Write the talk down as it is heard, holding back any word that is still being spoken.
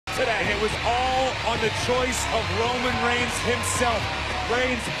today. And it was all on the choice of Roman Reigns himself.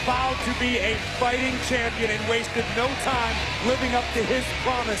 Reigns vowed to be a fighting champion and wasted no time living up to his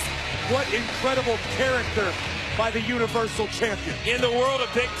promise. What incredible character by the Universal Champion. In the world of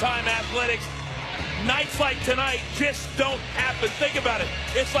big-time athletics, nights like tonight just don't happen. Think about it.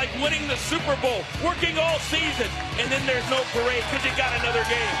 It's like winning the Super Bowl, working all season, and then there's no parade because you got another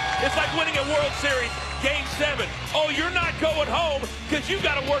game. It's like winning a World Series, Game 7. Oh, you're not going home because you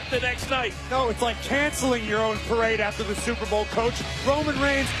got to work the next night. No, it's like canceling your own parade after the Super Bowl, Coach. Roman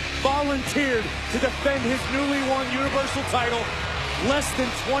Reigns volunteered to defend his newly won Universal title less than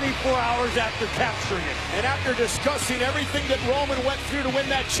 24 hours after capturing it. And after discussing everything that Roman went through to win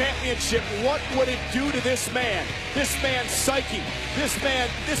that championship, what would it do to this man? This man's psyche, this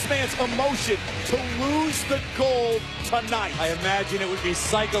man's emotion to lose the gold tonight. I imagine it would be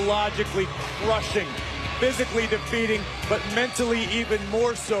psychologically crushing, physically defeating, but mentally even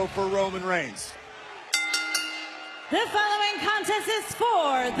more so for Roman Reigns. The following contest is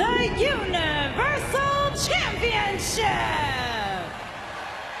for the Universal Championship.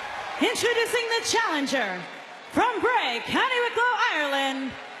 Introducing the challenger from Bray, County Wicklow,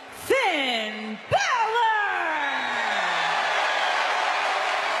 Ireland, Finn Balor.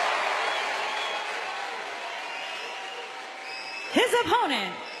 His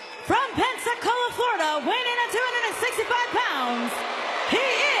opponent from Pensacola, Florida, weighing in at 265 pounds, he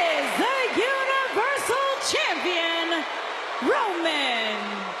is the Universal Champion, Roman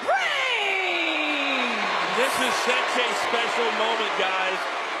Reigns. This is such a special moment, guys,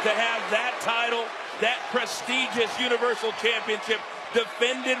 to have that title, that prestigious Universal Championship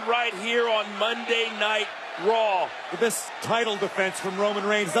defended right here on Monday Night Raw. This title defense from Roman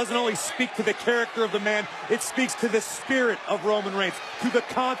Reigns doesn't only speak to the character of the man, it speaks to the spirit of Roman Reigns, to the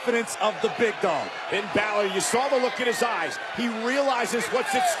confidence of the big dog. In Balor, you saw the look in his eyes. He realizes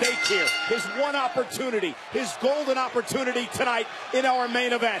what's at stake here. His one opportunity, his golden opportunity tonight in our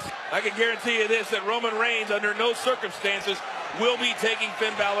main event. I can guarantee you this, that Roman Reigns, under no circumstances, will be taking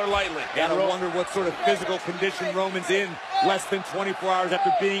Finn Balor lightly. Gotta wonder what sort of physical condition Roman's in less than 24 hours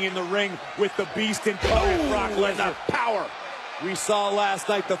after being in the ring with the beast in Brock Lesnar. Power. We saw last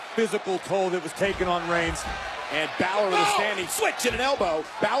night the physical toll that was taken on Reigns. And Balor with a standing switch and an elbow.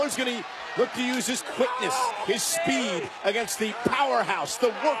 Balor's going to look to use his quickness, his speed against the powerhouse,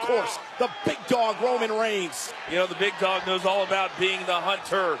 the workhorse, the big dog Roman Reigns. You know, the big dog knows all about being the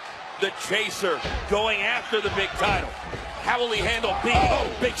hunter, the chaser, going after the big title. How will he handle being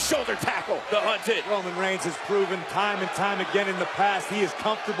big shoulder tackle? The hunted. Roman Reigns has proven time and time again in the past he is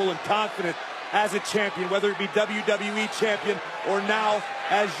comfortable and confident as a champion, whether it be WWE champion or now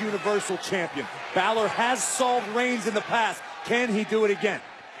as Universal champion. Balor has solved Reigns in the past. Can he do it again?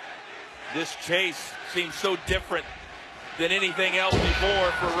 This chase seems so different than anything else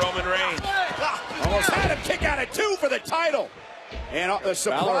before for Roman Reigns. Almost had him kick out at 2 for the title. And a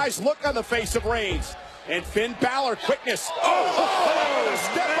surprised look on the face of Reigns. And Finn Balor, quickness. Step up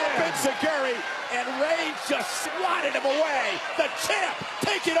Enziguri, and Reigns just swatted him away. The champ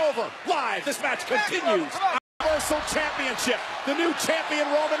taking over live. This match continues. Universal Championship. The new champion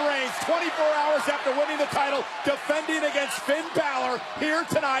Roman Reigns, 24 hours after winning the title, defending against Finn Balor here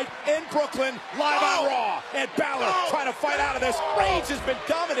tonight in Brooklyn, live on Raw. And Balor trying to fight out of this. Reigns has been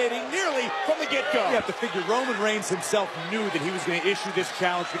dominating nearly from the get-go. You have to figure Roman Reigns himself knew that he was going to issue this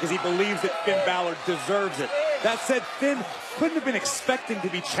challenge because he believes that Finn Balor deserves it. That said, Finn couldn't have been expecting to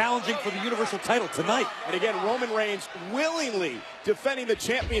be challenging for the Universal title tonight. And again, Roman Reigns willingly defending the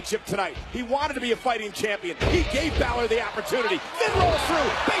championship tonight. He wanted to be a fighting champion. He gave Balor the opportunity. Then rolls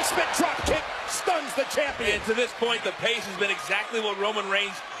through. Basement drop kick. Stuns the champion. And to this point, the pace has been exactly what Roman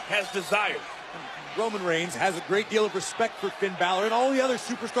Reigns has desired. Roman Reigns has a great deal of respect for Finn Balor and all the other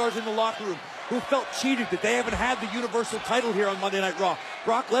superstars in the locker room who felt cheated that they haven't had the Universal title here on Monday Night Raw.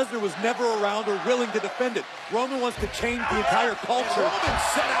 Brock Lesnar was never around or willing to defend it. Roman wants to change the entire culture. Roman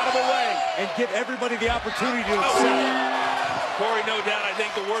set out of the way and give everybody the opportunity to excel. Corey, no doubt, I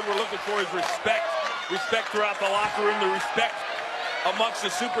think the word we're looking for is respect. Respect throughout the locker room, the respect amongst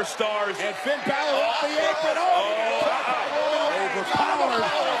the superstars. And Finn Balor off the apron. Overpowered.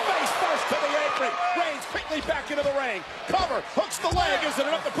 Face first to the apron. Reigns quickly back into the ring. Cover. Hooks the leg. Is it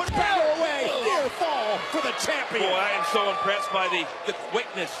enough to put Balor away? Near fall for the champion. Boy, I am so impressed by the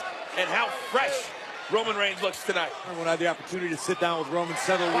quickness and how fresh Roman Reigns looks tonight. When I had the opportunity to sit down with Roman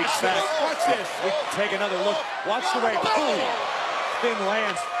several weeks back. Watch this. We can take another look. Watch the way Finn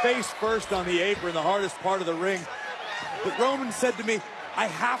lands face first on the apron, the hardest part of the ring. But Roman said to me, I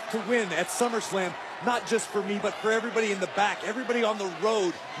have to win at SummerSlam, not just for me, but for everybody in the back, everybody on the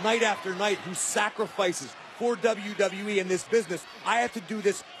road night after night who sacrifices for WWE in this business. I have to do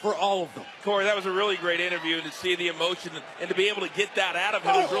this for all of them. Corey, that was a really great interview, and to see the emotion and to be able to get that out of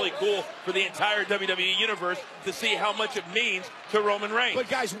him was really cool for the entire WWE Universe to see how much it means to Roman Reigns. But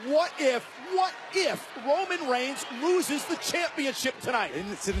guys, what if Roman Reigns loses the championship tonight?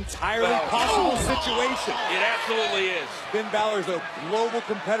 And it's an entirely possible situation. It absolutely is. Finn Balor is a global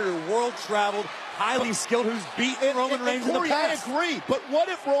competitor, world-traveled, highly skilled, who's beaten Roman Reigns in the past. I agree, but what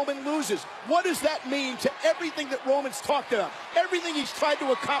if Roman loses? What does that mean to everything that Roman's talked about? Everything he's tried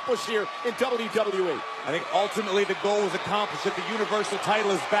to accomplish here in WWE? I think ultimately the goal was accomplished, that the Universal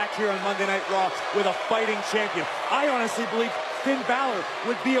title is back here on Monday Night Raw with a fighting champion. I honestly believe Finn Balor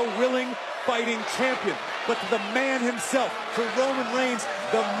would be a willing fighting champion, but to the man himself, to Roman Reigns,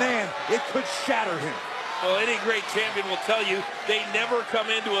 the man, it could shatter him. Well, any great champion will tell you they never come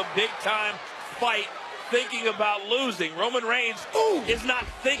into a big-time fight thinking about losing. Roman Reigns is not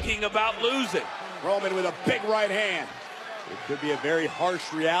thinking about losing. Roman with a big right hand. It could be a very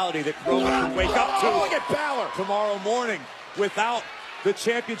harsh reality that Roman could wake up to. Look at Balor Tomorrow morning without the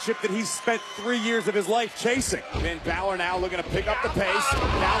championship that he's spent 3 years of his life chasing. Finn Balor now looking to pick up the pace.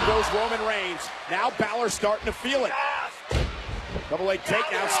 Down goes Roman Reigns. Now Balor starting to feel it. Double leg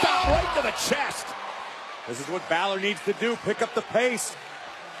takedown. Stop right to the chest. This is what Balor needs to do, pick up the pace.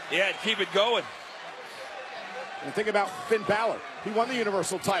 Yeah, keep it going. And think about Finn Balor. He won the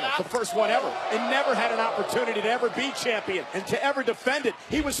Universal title, the first one ever, and never had an opportunity to ever be champion and to ever defend it.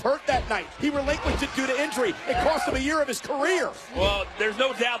 He was hurt that night. He relinquished it due to injury. It cost him a year of his career. Well, there's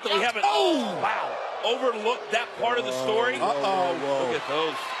no doubt that we haven't overlooked that part of the story. Look at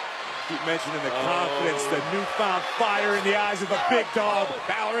those. Keep mentioning the confidence, the newfound fire in the eyes of the big dog.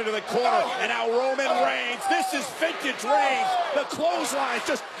 Balor into the corner, and now Roman Reigns. This is vintage Reigns. The clothesline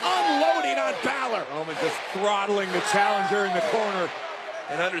just unloading on Balor. Roman just throttling the challenger in the corner.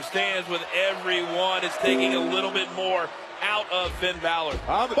 And understands with every one, it's taking a little bit more out of Finn Balor.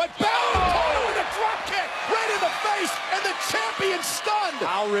 But Balor with a drop kick right in the face, and the champion stunned.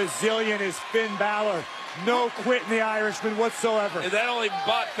 How resilient is Finn Balor? No quitting the Irishman whatsoever. And that only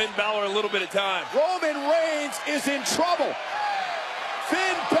bought Finn Balor a little bit of time. Roman Reigns is in trouble.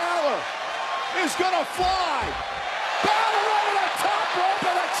 Finn Balor is going to fly. Balor over the top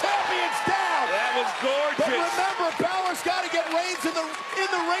rope, and the champion's down. That was gorgeous. But remember, Balor's got to get Reigns in the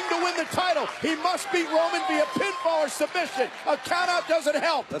ring to win the title. He must beat Roman via pinfall or submission. A countout doesn't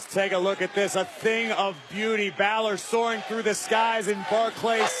help. Let's take a look at this. A thing of beauty. Balor soaring through the skies in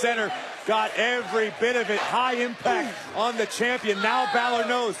Barclays Center. Got every bit of it. High impact on the champion. Now Balor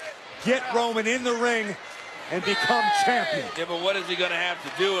knows. Get Roman in the ring and become champion. Yeah, but what is he going to have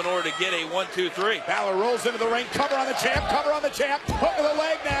to do in order to get a 1, 2, 3? Balor rolls into the ring. Cover on the champ. Cover on the champ. Hook of the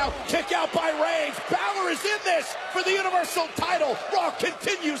leg now. Kick out by Reigns. Balor is in this for the Universal title. Raw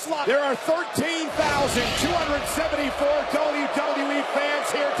continues live. There are 13,274 WWE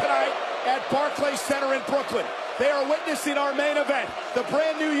fans here tonight at Barclays Center in Brooklyn. They are witnessing our main event. The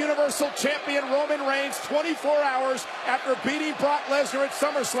brand new Universal Champion Roman Reigns, 24 hours after beating Brock Lesnar at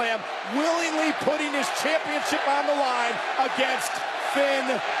SummerSlam, willingly putting his championship on the line against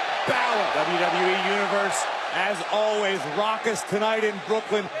Finn Balor. WWE Universe, as always, raucous tonight in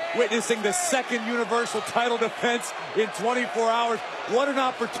Brooklyn, witnessing the second Universal title defense in 24 hours. What an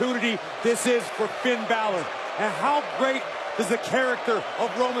opportunity this is for Finn Balor. And how great does the character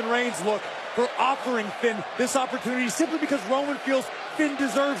of Roman Reigns look for offering Finn this opportunity simply because Roman feels Finn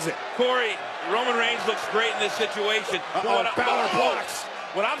deserves it. Corey, Roman Reigns looks great in this situation. Balor blocks.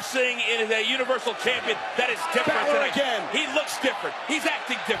 What I'm seeing is a Universal Champion that is different Balor tonight. again. He looks different. He's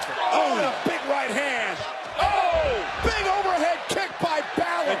acting different. Oh, and a big right hand. Oh, big overhead kick by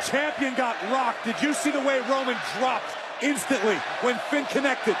Balor. The champion got rocked. Did you see the way Roman dropped instantly when Finn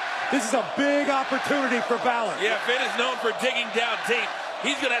connected? This is a big opportunity for Balor. Yeah, Finn is known for digging down deep.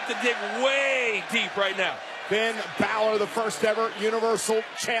 He's going to have to dig way deep right now. Finn Balor, the first ever Universal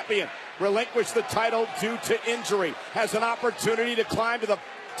Champion, relinquished the title due to injury. Has an opportunity to climb to the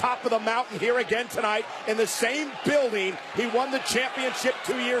top of the mountain here again tonight in the same building he won the championship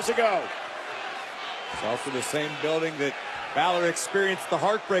 2 years ago. It's also the same building that Balor experienced the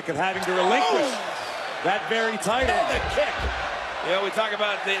heartbreak of having to relinquish that very title. And the kick. Yeah, we talk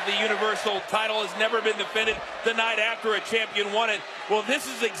about the Universal title has never been defended the night after a champion won it. Well, this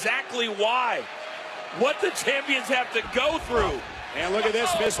is exactly why. What the champions have to go through. And look at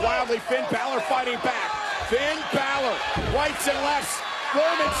this, Miss Wildly, Finn Balor fighting back. Finn Balor, rights and lefts.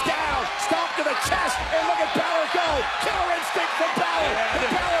 Roman's down, stomp to the chest, and look at Balor go. Killer instinct from Balor.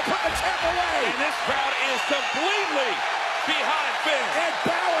 And Balor put the champ away. And this crowd is completely behind Finn. And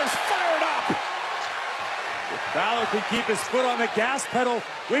Balor's fired up. Balor can keep his foot on the gas pedal.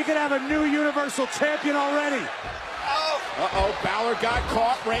 We could have a new Universal Champion already. Uh-oh, Balor got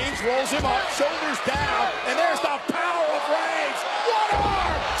caught. Reigns rolls him up, shoulders down, and there's the power of Reigns. One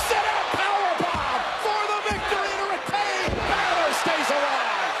arm, sit out powerbomb for the victory to retain. Balor stays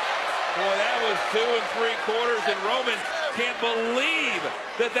alive. Boy, that was 2 3/4, and Roman can't believe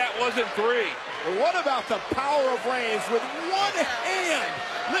that that wasn't 3. What about the power of Reigns with one hand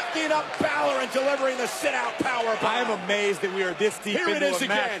lifting up Balor and delivering the sit-out powerbomb? I am amazed that we are this deep Here into it is a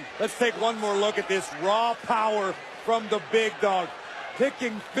match. again. Let's take one more look at this raw power from the big dog.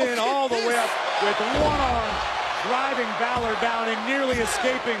 Picking Finn all the way up with one arm, driving Balor down and nearly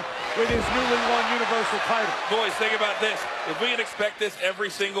escaping with his newly won Universal title. Boys, think about this. If we can expect this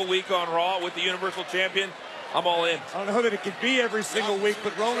every single week on Raw with the Universal Champion, I'm all in. I don't know that it could be every single week,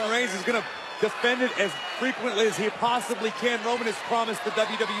 but Roman Reigns is going to defend it as frequently as he possibly can. Roman has promised the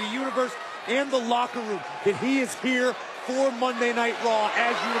WWE Universe and the locker room that he is here for Monday Night Raw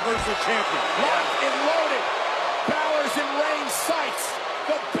as Universal Champion. Locked and loaded. Balor's in Reigns' sights.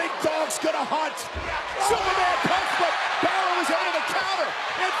 The big dog's gonna hunt. Superman punch, but Balor was able to counter.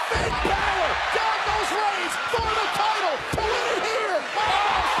 And Finn Balor, down goes Reigns for the title to win it here.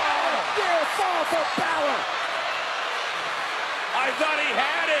 Near fall for Balor. I thought he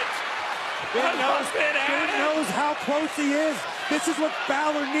had it. Finn knows how close he is. This is what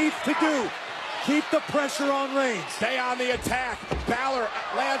Balor needs to do. Keep the pressure on Reigns. Stay on the attack. Balor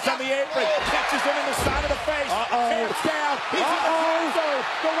lands on the apron, catches him in the side of the face. Hands down. He's in the top zone.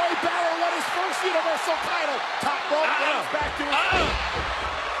 The way Balor won his first Universal title. Top rope, runs back to his feet.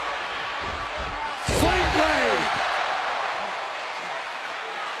 Sling blade.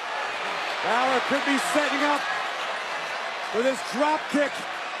 Balor could be setting up for this drop kick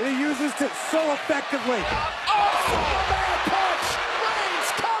that he uses so effectively. Superman punch. Reigns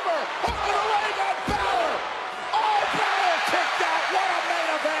cover. Hook to the leg on Balor. Oh, Balor kicked out. What a main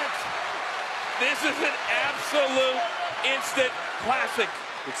event. This is an absolute instant classic.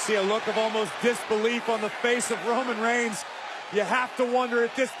 You see a look of almost disbelief on the face of Roman Reigns. You have to wonder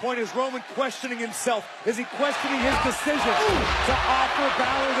at this point, is Roman questioning himself? Is he questioning his decision to offer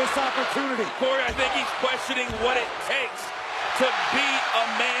Balor this opportunity? Corey, I think he's questioning what it takes to beat a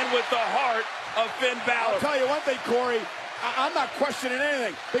man with the heart of Finn Balor. I'll tell you one thing, Corey. I'm not questioning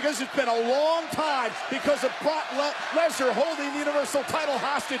anything because it's been a long time because of Brock Lesnar holding the Universal title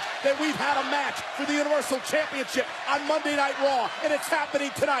hostage that we've had a match for the Universal Championship on Monday Night Raw, and it's happening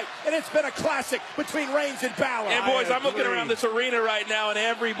tonight, and it's been a classic between Reigns and Balor. And boys, I'm looking around this arena right now, and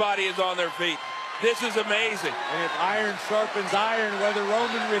everybody is on their feet. This is amazing. And if iron sharpens iron, whether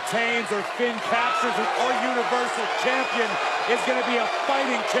Roman retains or Finn captures it, our Universal Champion is going to be a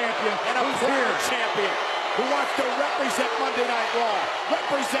fighting champion And a proud champion who wants to represent Monday Night Raw,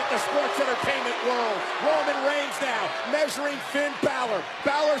 represent the sports entertainment world. Roman Reigns now measuring Finn Balor.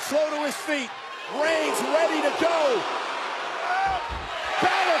 Balor slow to his feet. Reigns ready to go.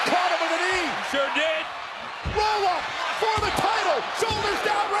 Balor caught him with a knee. Sure did. Roll up for the title. Shoulders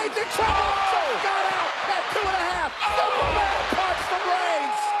down, Reigns in trouble. Got out at 2.5. Superman punch from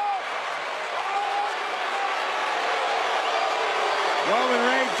Reigns. Roman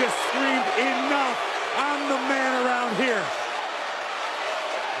Reigns just screamed, enough. I'm the man around here.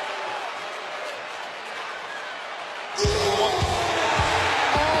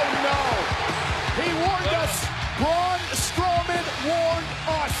 Oh no. He warned us. Braun Strowman warned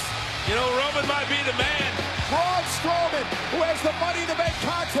us. You know, Roman might be the man. Braun Strowman, who has the Money in the Bank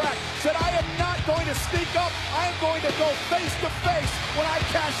contract, said, I am not going to sneak up. I am going to go face to face when I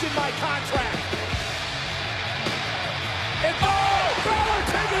cash in my contract. And Balor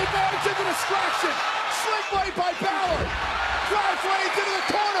taking advantage of the distraction. Sling blade by Balor. Drives Reigns into the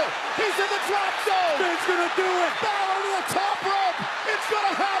corner. He's in the drop zone. Finn's going to do it. Balor to the top rope. It's going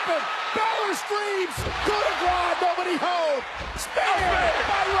to happen. Balor screams. Coup de grace, nobody home. Spear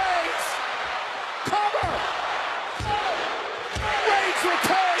by Reigns. Cover. Reigns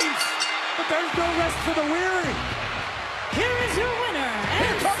retains. But there's no rest for the weary. Here is your winner,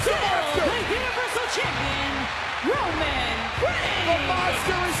 and comes the monster. the Universal Champion, Roman Reigns. The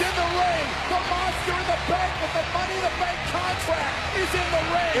monster is in the ring. The monster in the bank with the Money in the Bank contract is in the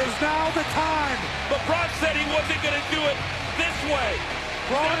ring. Is now the time. But Brock said he wasn't going to do it this way.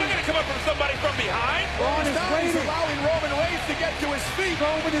 Now they're going to come up from somebody from behind. Braun is Now he's waiting. allowing Roman Reigns to get to his feet.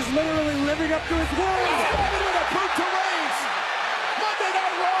 Roman is literally living up to his word. Roman with a boot to Reigns. Monday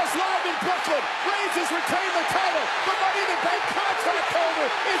Night Raw is live in Brooklyn. Reigns has retained the title. The Money in the Bank contract holder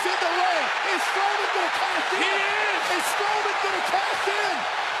is in the ring. Is Strowman going to cash in? He is. Is Strowman going to cash in?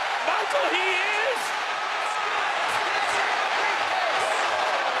 Michael, he is.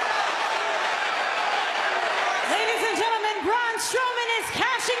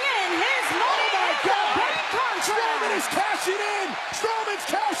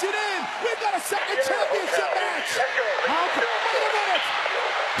 cash it in. We've got a second championship match. Wait a minute.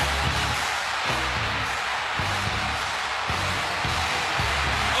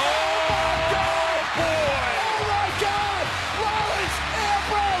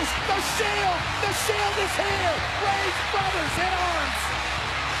 The Shield is here! Reigns brothers in arms!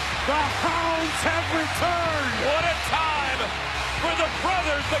 The Hounds have returned! What a time for the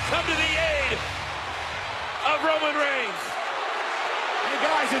brothers to come to the aid of Roman Reigns! Hey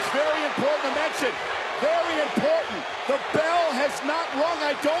guys, it's very important to mention, very important, the bell has not rung,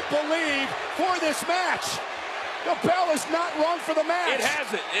 I don't believe, for this match. The bell is not rung for the match. It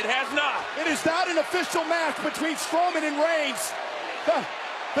hasn't. It has not. It is not an official match between Strowman and Reigns.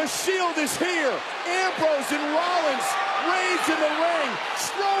 The Shield is here. Ambrose and Rollins. Reigns in the ring.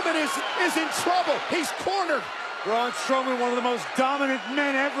 Strowman is in trouble. He's cornered. Braun Strowman, one of the most dominant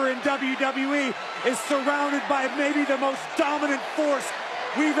men ever in WWE, is surrounded by maybe the most dominant force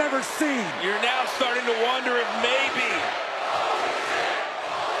we've ever seen. You're now starting to wonder if maybe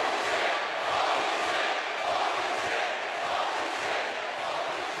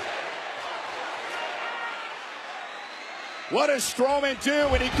what does Strowman do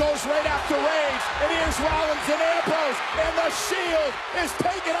when he goes right after Reigns? And here's Rollins and Ambrose, and the Shield is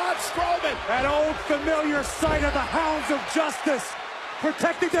taking on Strowman. That old familiar sight of the Hounds of Justice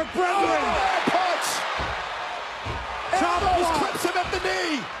protecting their brethren. Bad punch. Ambrose clips him at the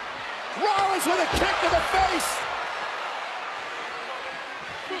knee. Rollins with a kick to the face.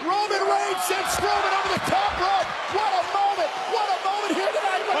 Roman Reigns sends Strowman over the top rope. What a moment. What a moment here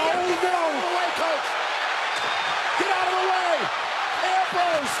tonight. Oh, no. Away, coach. Get out of the way!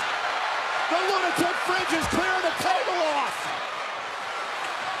 Ambrose! The lunatic fringe is clearing the table off!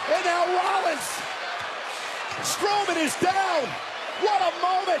 And now Rollins! Strowman is down! What a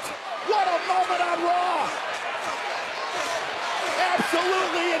moment! What a moment on Raw!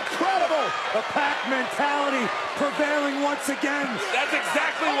 Absolutely incredible! The pack mentality prevailing once again. that's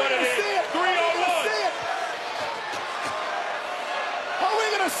exactly what it is. 3-on-1. Are we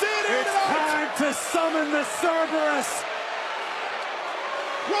going to see it here It's tonight? time to summon the Cerberus.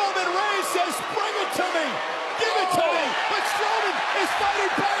 Roman Reigns says, bring it to me. Give it to me. But Strowman is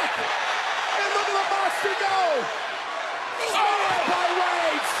fighting back. And look at the monster go. Speared by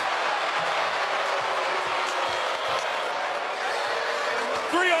Reigns.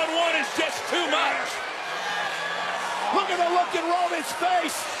 3-on-1 is just too much. Look at the look in Roman's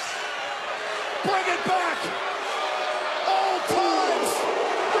face. Bring it back. Old times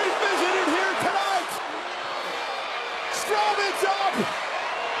revisited here tonight. Strowman's up.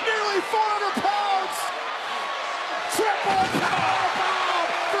 Nearly 400 pounds. Triple powerbomb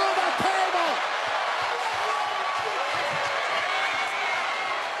through the table.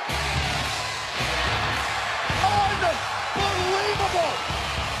 Unbelievable.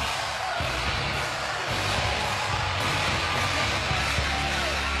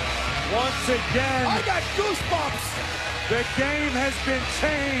 Once again, I got goosebumps. the game has been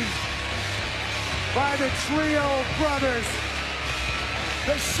changed by the trio of brothers.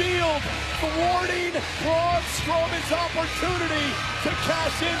 The Shield thwarting Braun Strowman's opportunity to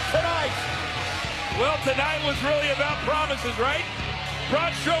cash in tonight. Well, tonight was really about promises, right?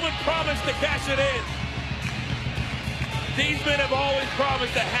 Braun Strowman promised to cash it in. These men have always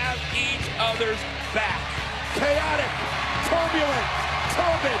promised to have each other's back. Chaotic, turbulent,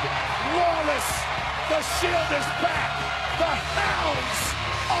 turbid, lawless. The Shield is back. The Hounds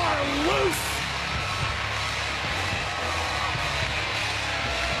are loose.